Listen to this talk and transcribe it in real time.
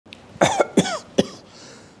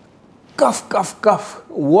Cough, cough, cough.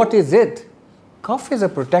 What is it? Cough is a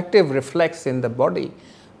protective reflex in the body.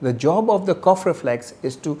 The job of the cough reflex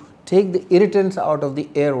is to take the irritants out of the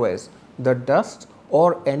airways, the dust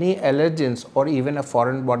or any allergens or even a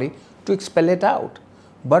foreign body, to expel it out.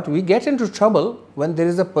 But we get into trouble when there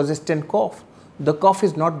is a persistent cough. The cough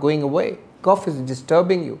is not going away. Cough is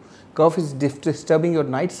disturbing you. Cough is disturbing your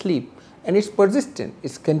night sleep, and it's persistent,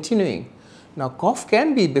 it's continuing. Now, cough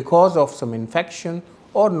can be because of some infection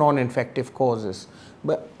or non-infective causes.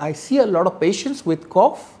 But I see a lot of patients with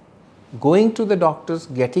cough going to the doctors,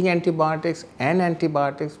 getting antibiotics,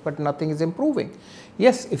 but nothing is improving.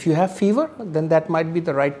 Yes, if you have fever, then that might be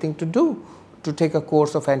the right thing to do, to take a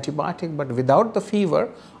course of antibiotic. But without the fever,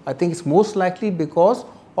 I think it's most likely because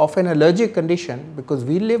of an allergic condition, because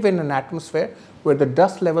we live in an atmosphere where the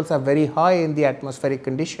dust levels are very high in the atmospheric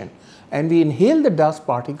condition, and we inhale the dust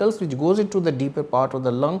particles which goes into the deeper part of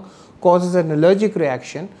the lung, causes an allergic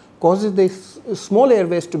reaction, causes the small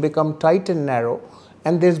airways to become tight and narrow,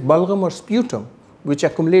 and there's bulgum or sputum which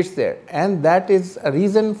accumulates there, and that is a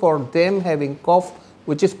reason for them having cough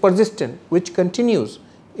which is persistent, which continues.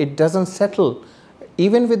 It doesn't settle.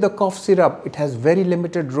 Even with the cough syrup, it has very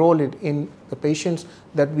limited role in the patients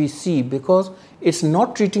that we see, because it's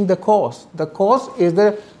not treating the cause. The cause is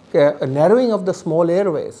the narrowing of the small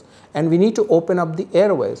airways, and we need to open up the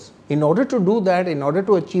airways. In order to do that, in order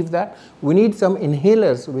to achieve that, we need some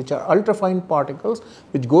inhalers which are ultrafine particles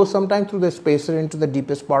which go sometimes through the spacer into the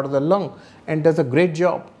deepest part of the lung and does a great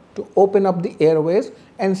job to open up the airways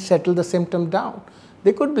and settle the symptom down.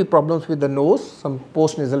 There could be problems with the nose, some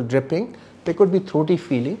postnasal dripping, there could be throaty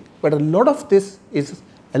feeling, but a lot of this is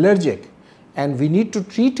allergic, and we need to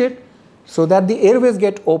treat it so that the airways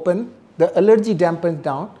get open, the allergy dampens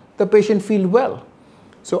down, the patient feels well.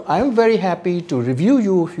 So I am very happy to review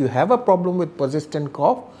you if you have a problem with persistent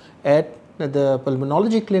cough at the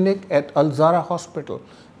pulmonology clinic at Al-Zahra hospital.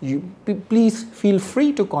 Please feel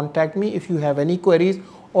free to contact me if you have any queries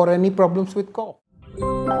or any problems with cough.